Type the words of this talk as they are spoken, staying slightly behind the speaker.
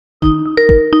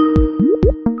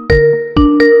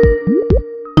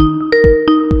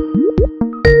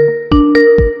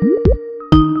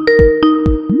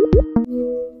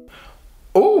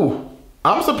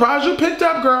I'm surprised you picked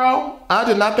up, girl. I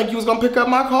did not think you was gonna pick up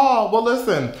my call. Well,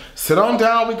 listen, sit on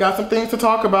down. We got some things to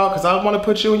talk about because I want to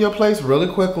put you in your place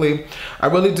really quickly. I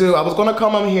really do. I was gonna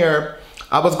come on here.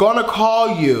 I was gonna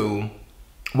call you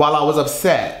while I was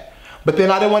upset, but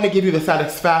then I didn't want to give you the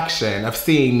satisfaction of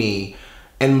seeing me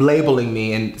and labeling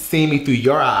me and seeing me through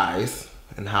your eyes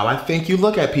and how I think you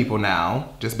look at people now,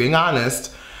 just being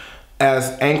honest,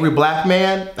 as angry black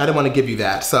man. I didn't want to give you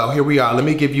that. So here we are. Let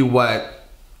me give you what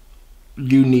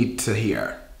you need to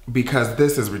hear, because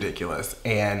this is ridiculous.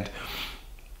 And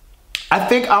I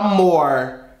think I'm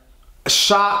more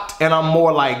shocked and I'm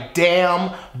more like,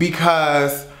 damn,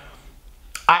 because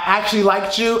I actually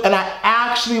liked you and I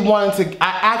actually wanted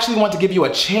to give you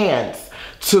a chance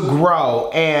to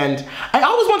grow. And I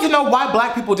always wanted to know why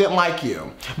black people didn't like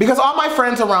you, because all my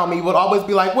friends around me would always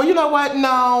be like, well, you know what?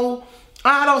 No,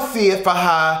 I don't see it for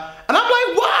her. And I'm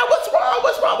like, why? What's wrong?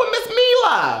 What's wrong with Miss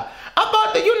Mila? I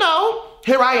thought that, you know,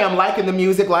 here I am liking the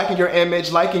music, liking your image,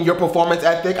 liking your performance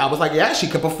ethic. I was like, yeah, she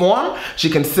can perform, she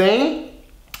can sing,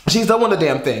 she's doing the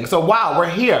damn thing. So wow, we're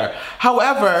here.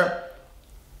 However,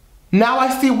 now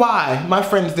I see why my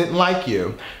friends didn't like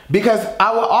you. Because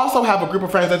I will also have a group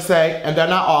of friends that say, and they're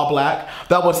not all black,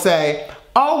 that would say,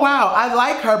 oh wow, I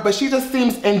like her, but she just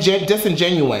seems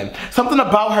disingenuous. Something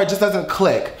about her just doesn't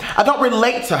click. I don't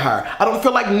relate to her. I don't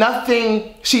feel like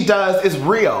nothing she does is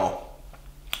real.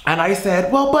 And I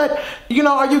said, well, but, you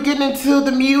know, are you getting into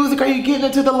the music? Are you getting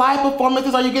into the live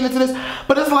performances? Are you getting into this?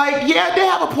 But it's like, yeah, they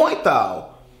have a point though.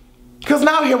 Because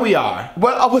now here we are.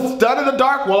 What's done in the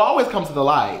dark will always come to the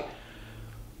light.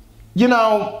 You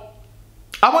know,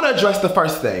 I want to address the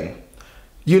first thing.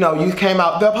 You know, you came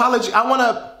out, the apology, I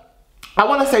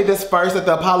want to say this first, that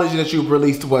the apology that you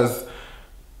released was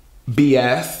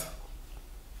BS.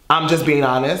 I'm just being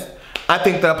honest. I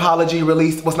think the apology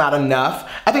release was not enough.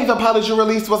 I think the apology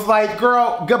release was like,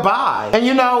 girl, goodbye. And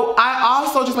you know, I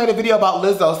also just made a video about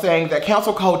Lizzo saying that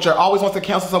cancel culture always wants to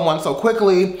cancel someone so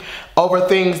quickly over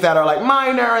things that are like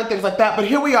minor and things like that. But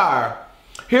here we are.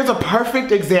 Here's a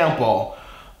perfect example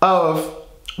of,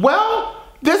 well,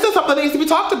 this is something that needs to be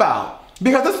talked about.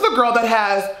 Because this is a girl that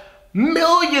has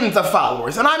millions of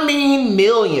followers, and I mean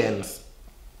millions.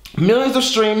 Millions of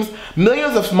streams,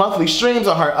 millions of monthly streams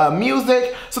on her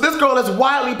music. So this girl is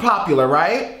widely popular,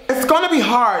 right? It's gonna be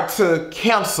hard to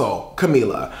cancel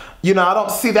Camila. You know, I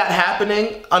don't see that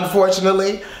happening,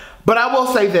 unfortunately. But I will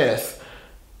say this.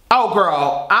 Oh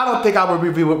girl, I don't think I will be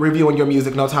reviewing your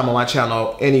music no time on my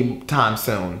channel anytime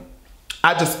soon.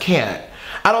 I just can't.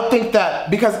 I don't think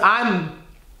that, because I'm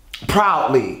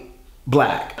proudly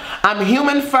black. I'm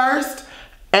human first,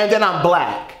 and then I'm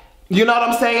black. You know what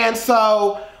I'm saying?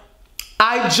 So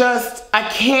I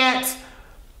can't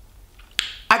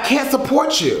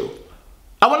support you.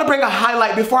 I want to bring a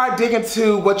highlight before I dig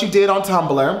into what you did on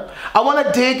Tumblr. I want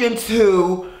to dig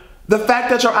into the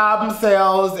fact that your album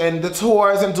sales and the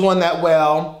tours and doing that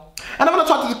well. And I want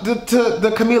to talk to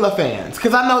the Camila fans,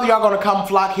 because I know y'all going to come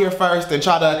flock here first and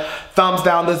try to thumbs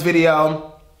down this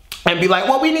video and be like,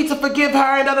 well, we need to forgive her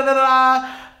and da da da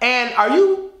da. And are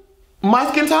you my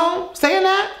skin tone saying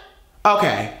that?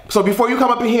 Okay, so before you come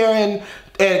up in here and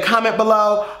comment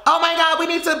below, oh my God, we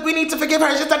need to forgive her.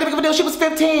 It's just not that big of a deal. She was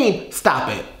 15. Stop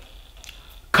it.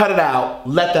 Cut it out.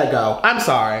 Let that go. I'm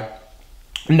sorry.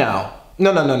 No.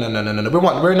 No.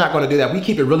 We're not going to do that. We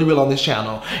keep it really real on this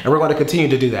channel, and we're going to continue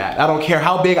to do that. I don't care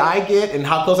how big I get and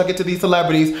how close I get to these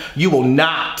celebrities. You will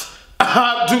not.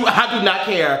 I do not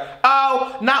care.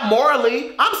 Oh, not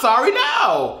morally. I'm sorry,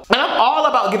 no. And I'm all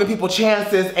about giving people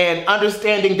chances and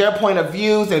understanding their point of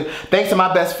views, and thanks to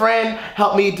my best friend,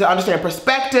 helped me to understand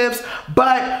perspectives.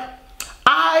 But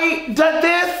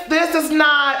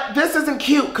this isn't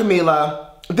cute, Camila.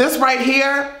 This right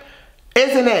here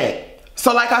isn't it.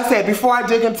 So like I said, before I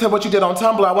dig into what you did on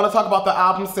Tumblr, I want to talk about the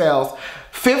album sales.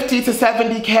 50 to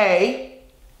 70K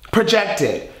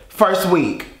projected first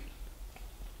week.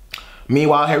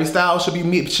 Meanwhile, Harry Styles should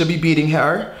be beating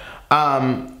her. I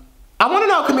want to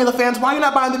know, Camila fans, why you're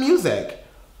not buying the music?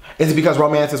 Is it because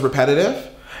romance is repetitive?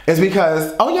 Is it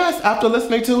because, oh yes, after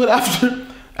listening to it, after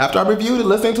I reviewed it,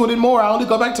 listening to it and more, I only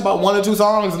go back to about 1 or 2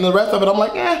 songs, and the rest of it I'm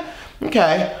like,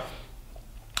 okay.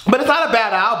 But it's not a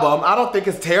bad album. I don't think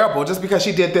it's terrible. Just because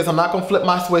she did this, I'm not gonna flip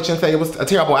my switch and say it was a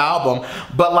terrible album.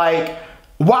 But like,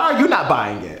 why are you not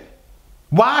buying it?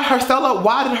 Why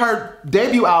did her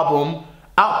debut album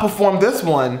outperform this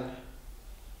one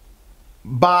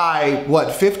by what,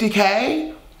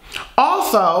 50K?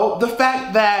 Also, the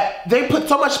fact that they put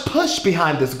so much push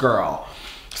behind this girl,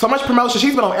 so much promotion.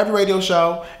 She's been on every radio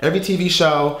show, every TV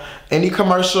show, any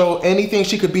commercial, anything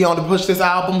she could be on to push this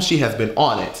album, she has been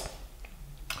on it.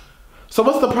 So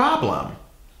what's the problem?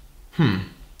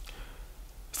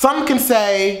 Some can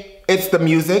say it's the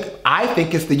music. I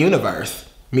think it's the universe.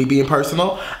 Me being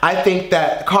personal. I think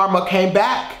that karma came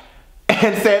back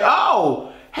and said,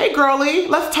 oh, hey girlie,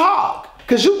 let's talk.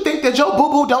 Cause you think that your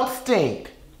boo-boo don't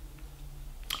stink.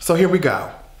 So here we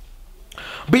go.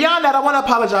 Beyond that, I wanna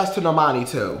apologize to Normani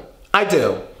too. I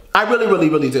do. I really, really,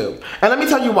 really do. And let me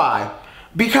tell you why.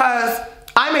 Because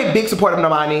I'm a big supporter of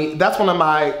Normani. That's one of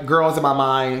my girls in my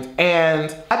mind.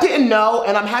 And I didn't know,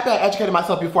 and I'm happy I educated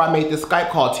myself before I made this Skype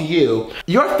call to you.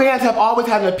 Your fans have always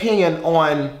had an opinion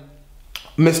on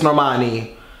Miss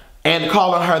Normani and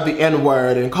calling her the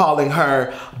N-word and calling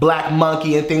her black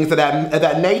monkey and things of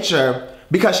that nature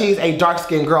because she's a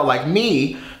dark-skinned girl like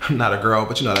me. I'm not a girl,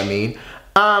 but you know what I mean.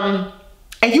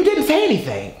 And you didn't say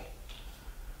anything.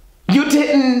 You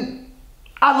didn't.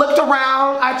 I looked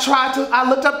around, I tried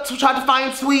to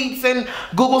find tweets and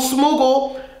Google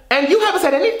Smoogle, and you haven't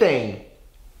said anything.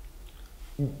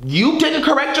 You didn't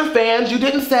correct your fans. You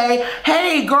didn't say,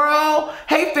 hey girl,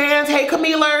 hey fans, hey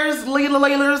Camilers,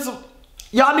 Leelers,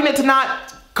 y'all needed to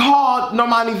not call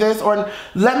Normani this or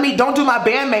don't do my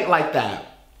bandmate like that.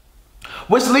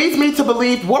 Which leads me to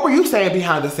believe, what were you saying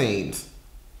behind the scenes?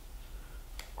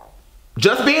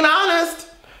 Just being honest.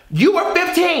 You were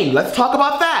 15, let's talk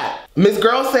about that. Miss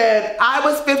Girl said, I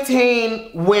was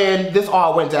 15 when this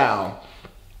all went down.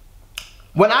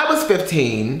 When I was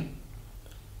 15,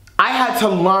 I had to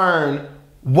learn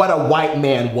what a white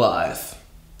man was.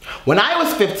 When I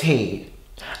was 15,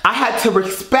 I had to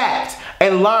respect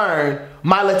and learn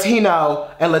my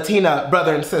Latino and Latina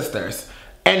brother and sisters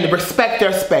and respect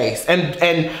their space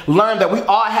and learn that we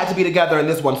all had to be together in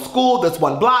this one school, this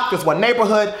one block, this one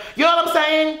neighborhood. You know what I'm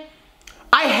saying?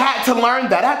 I had to learn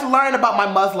that. I had to learn about my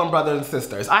Muslim brothers and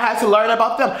sisters. I had to learn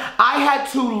about them. I had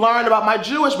to learn about my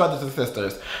Jewish brothers and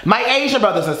sisters, my Asian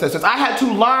brothers and sisters. I had to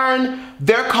learn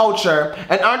their culture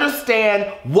and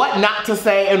understand what not to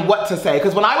say and what to say.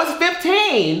 Because when I was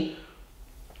 15,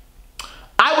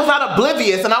 I was not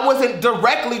oblivious and I wasn't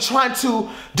directly trying to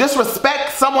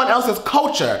disrespect someone else's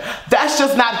culture. That's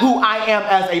just not who I am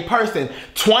as a person.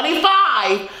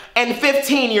 25 and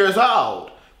 15 years old.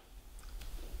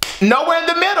 Nowhere in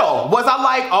the middle was I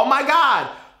like, oh my God,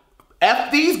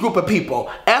 F these group of people,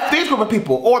 F these group of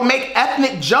people, or make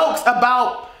ethnic jokes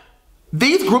about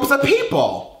these groups of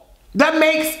people. That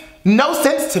makes no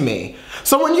sense to me.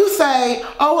 So when you say,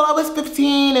 oh, well, I was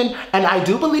 15, and I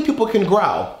do believe people can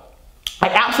grow.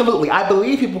 I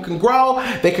believe people can grow.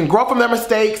 They can grow from their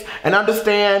mistakes and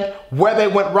understand where they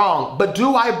went wrong. But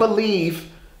do I believe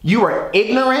you were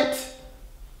ignorant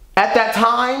at that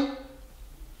time?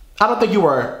 I don't think you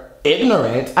were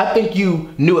ignorant. I think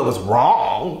you knew it was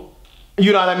wrong.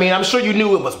 You know what I mean? I'm sure you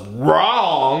knew it was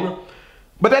wrong,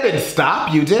 but that didn't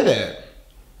stop you, did it?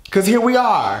 Because here we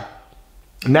are.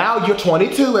 Now you're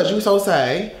 22, as you so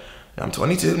say. I'm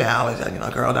 22 now. You know,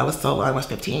 girl, that was so long. I was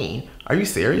 15. Are you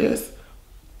serious?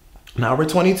 Now we're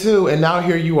 22, and now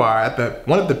here you are at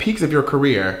one of the peaks of your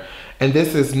career, and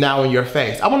this is now in your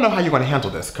face. I want to know how you're going to handle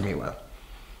this, Camila.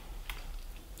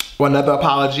 Or another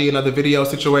apology, another video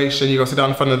situation. You're gonna sit down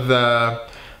in front of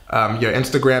your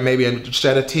Instagram maybe and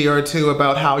shed a tear or two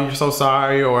about how you're so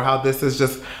sorry or how this is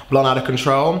just blown out of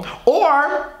control? Or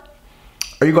are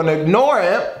you gonna ignore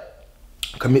it,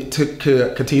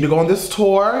 continue to go on this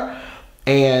tour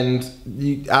and,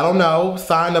 I don't know,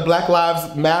 sign the Black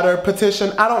Lives Matter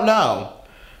petition? I don't know.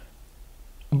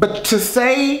 But to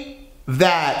say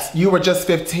that you were just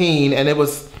 15 and it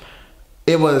was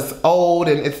old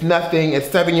and it's nothing, it's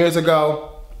 7 years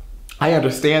ago, I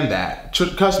understand that.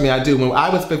 Trust me, I do. When I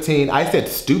was 15, I said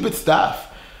stupid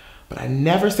stuff, but I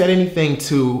never said anything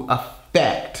to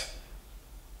affect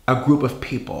a group of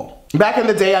people. Back in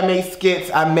the day, I made skits,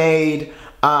 I made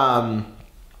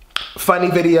funny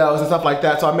videos and stuff like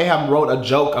that, so I may have wrote a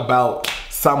joke about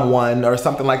someone or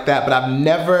something like that, but I've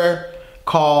never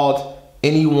called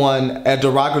anyone a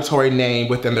derogatory name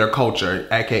within their culture,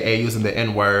 aka using the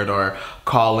N-word or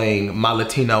calling my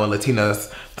Latino and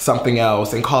Latinas something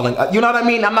else and calling, you know what I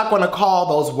mean? I'm not gonna call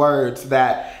those words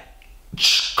that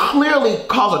clearly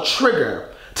cause a trigger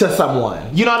to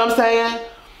someone. You know what I'm saying?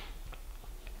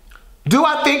 Do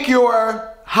I think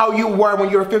you're how you were when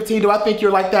you were 15? Do I think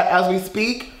you're like that as we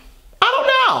speak? I don't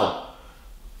know.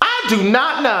 I do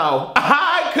not know.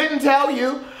 I couldn't tell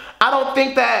you. I don't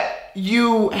think that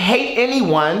you hate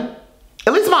anyone.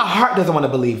 At least my heart doesn't want to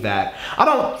believe that. I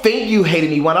don't think you hate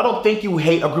anyone. I don't think you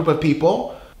hate a group of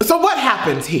people. So what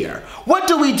happens here? What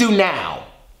do we do now?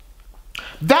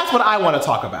 That's what I want to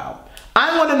talk about.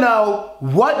 I want to know,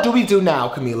 what do we do now,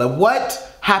 Camila?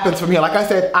 What happens from here? Like I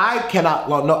said, I can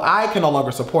no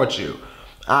longer support you.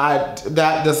 I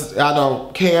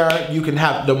don't care. You can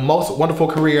have the most wonderful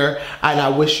career and I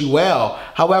wish you well.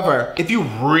 However, if you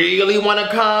really want to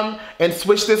come and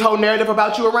switch this whole narrative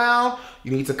about you around,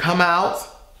 you need to come out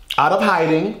of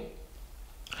hiding.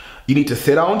 You need to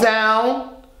sit on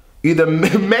down. Either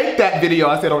make that video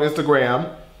I said on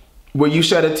Instagram where you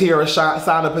shed a tear or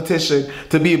sign a petition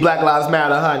to be Black Lives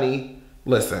Matter, honey.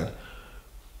 Listen.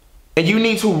 And you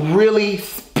need to really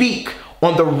speak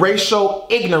on the racial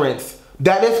ignorance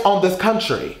that is on this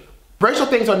country. Racial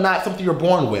things are not something you're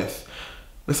born with.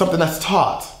 It's something that's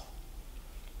taught.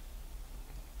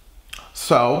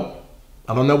 So,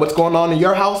 I don't know what's going on in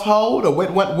your household or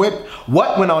what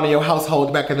went on in your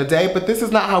household back in the day, but this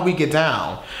is not how we get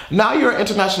down. Now you're an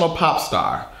international pop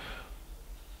star.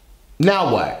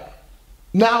 Now what?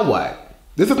 Now what?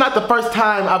 This is not the first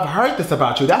time I've heard this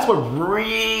about you. That's what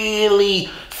really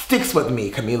sticks with me,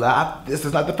 Camila. This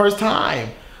is not the first time.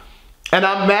 And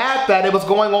I'm mad that it was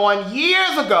going on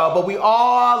years ago, but we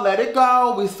all let it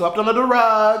go. We swept under the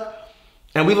rug.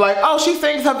 And we like, oh, she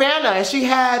sings Havana and she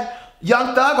had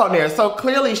Young Thug on there. So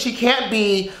clearly she can't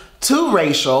be too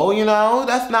racial, you know?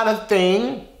 That's not a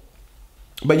thing.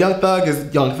 But Young Thug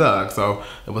is Young Thug, so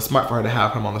it was smart for her to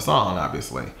have him on the song,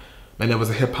 obviously. And it was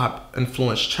a hip hop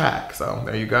influenced track, so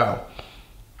there you go.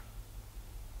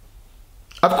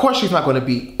 Of course she's not gonna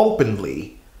be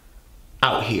openly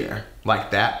out here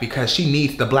like that because she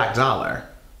needs the black dollar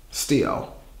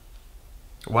still.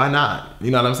 Why not? You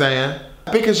know what I'm saying?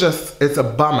 I think it's a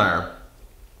bummer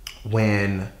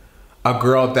when a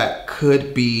girl that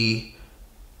could be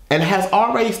and has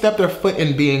already stepped her foot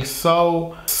in being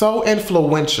so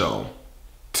influential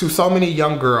to so many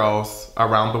young girls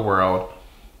around the world,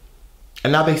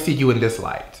 and now they see you in this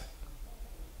light.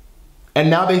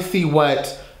 And now they see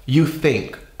what you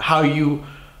think, how you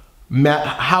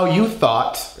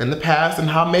thought in the past and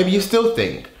how maybe you still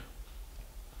think.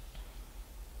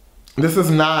 This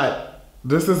is not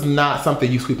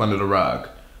something you sweep under the rug.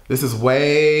 This is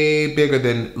way bigger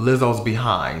than Lizzo's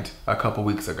behind a couple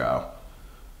weeks ago.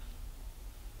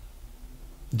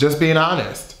 Just being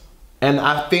honest. And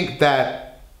I think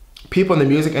that people in the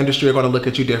music industry are going to look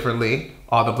at you differently.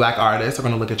 All the black artists are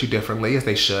going to look at you differently, as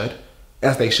they should.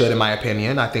 As they should, in my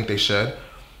opinion. I think they should.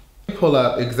 Pull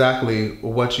up exactly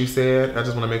what you said. I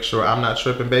just want to make sure I'm not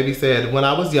tripping. Baby said, when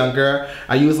I was younger,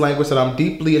 I used language that I'm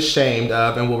deeply ashamed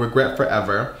of and will regret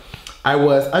forever. I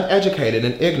was uneducated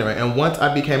and ignorant, and once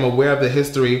I became aware of the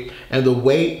history and the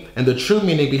weight and the true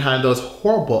meaning behind those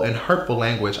horrible and hurtful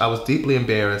language, I was deeply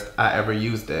embarrassed I ever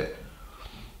used it.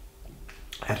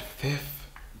 At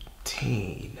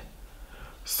 15.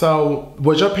 So,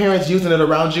 was your parents using it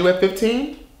around you at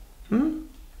 15?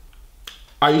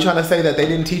 Are you trying to say that they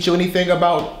didn't teach you anything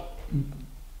about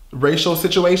racial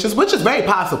situations? Which is very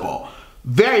possible.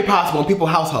 Very possible in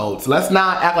people's households. Let's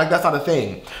not act like that's not a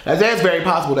thing. That is very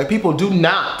possible that people do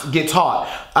not get taught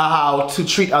how to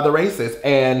treat other races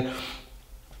and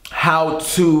how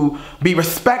to be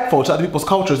respectful to other people's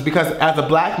cultures, because as a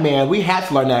black man, we had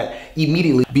to learn that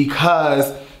immediately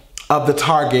because of the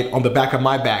target on the back of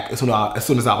my back as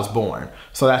soon as I was born.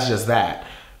 So that's just that.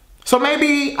 So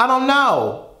maybe, I don't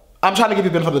know. I'm trying to give you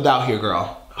the benefit of the doubt here,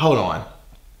 girl. Hold on.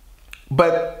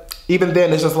 But even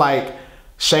then, it's just like,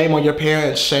 shame on your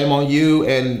parents, shame on you,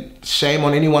 and shame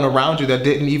on anyone around you that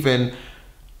didn't even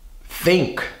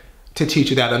think to teach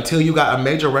you that until you got a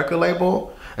major record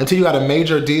label, until you got a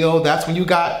major deal. That's when you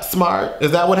got smart.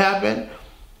 Is that what happened?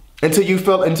 Until you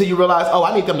realize, oh,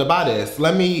 I need them to buy this.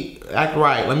 Let me act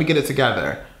right. Let me get it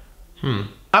together.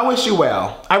 I wish you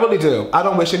well. I really do. I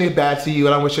don't wish any bad to you.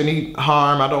 I don't wish any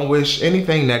harm. I don't wish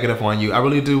anything negative on you. I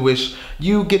really do wish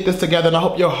you get this together, and I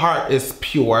hope your heart is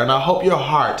pure, and I hope your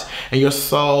heart and your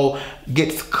soul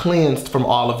gets cleansed from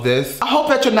all of this. I hope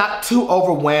that you're not too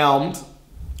overwhelmed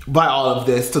by all of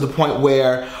this to the point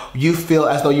where you feel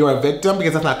as though you're a victim,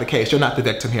 because that's not the case. You're not the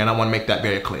victim here, and I want to make that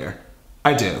very clear.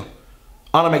 I do.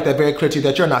 I want to make that very clear to you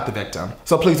that you're not the victim.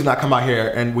 So please do not come out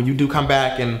here and when you do come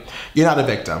back and you're not a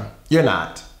victim. You're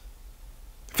not.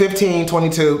 15,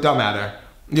 22, don't matter.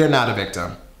 You're not a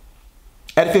victim.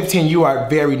 At 15, you are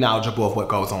very knowledgeable of what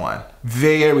goes on.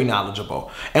 Very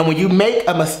knowledgeable. And when you make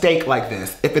a mistake like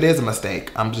this, if it is a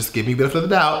mistake, I'm just giving you the benefit of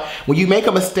the doubt. When you make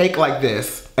a mistake like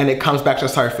this and it comes back to the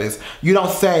surface, you don't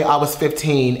say, I was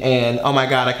 15 and oh my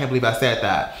God, I can't believe I said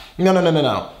that.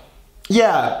 No.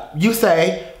 Yeah, you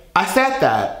say, I said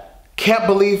that. Can't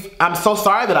believe, I'm so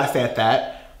sorry that I said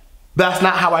that. That's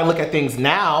not how I look at things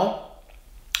now.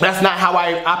 That's not how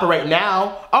I operate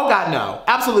now. Oh God, no,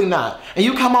 absolutely not. And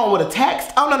you come on with a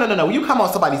text. Oh no. You come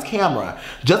on somebody's camera.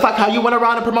 Just like how you went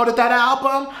around and promoted that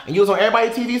album and you was on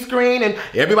everybody's TV screen and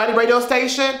everybody's radio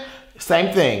station.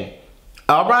 Same thing.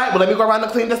 All right, well, let me go around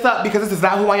and clean this up because this is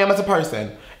not who I am as a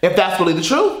person. If that's really the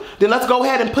truth, then let's go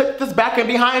ahead and put this back in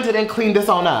behind it and clean this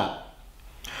on up.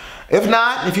 If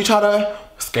not, if you try to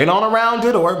skate on around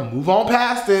it or move on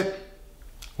past it,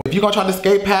 if you're gonna try to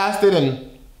skate past it and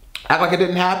act like it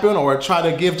didn't happen or try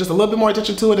to give just a little bit more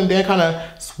attention to it and then kind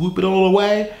of swoop it all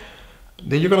away,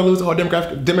 then you're gonna lose a whole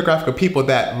demographic of people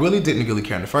that really didn't really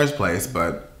care in the first place,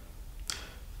 but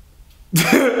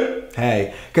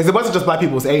hey, because it wasn't just black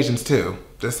people, it was Asians too,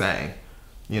 just saying,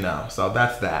 you know, so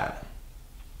that's that.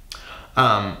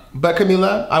 But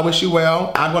Camila, I wish you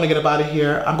well. I'm gonna get up out of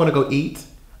here. I'm gonna go eat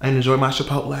and enjoy my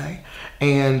Chipotle,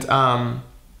 and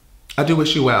I do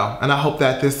wish you well, and I hope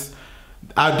that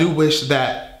I do wish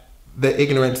that the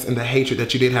ignorance and the hatred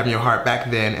that you did have in your heart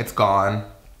back then, it's gone.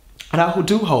 And I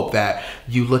do hope that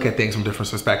you look at things from a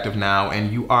different perspective now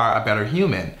and you are a better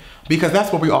human, because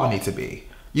that's what we all need to be,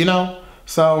 you know?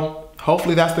 So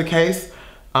hopefully that's the case.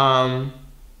 But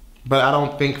I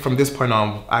don't think from this point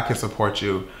on I can support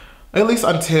you, at least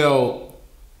until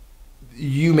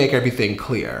you make everything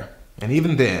clear. And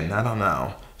even then, I don't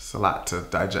know. It's a lot to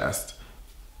digest,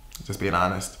 just being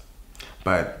honest.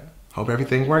 But hope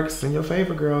everything works in your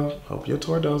favor, girl. Hope your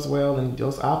tour does well and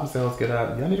those album sales get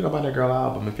up. Y'all need to go buy that girl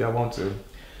album if y'all want to.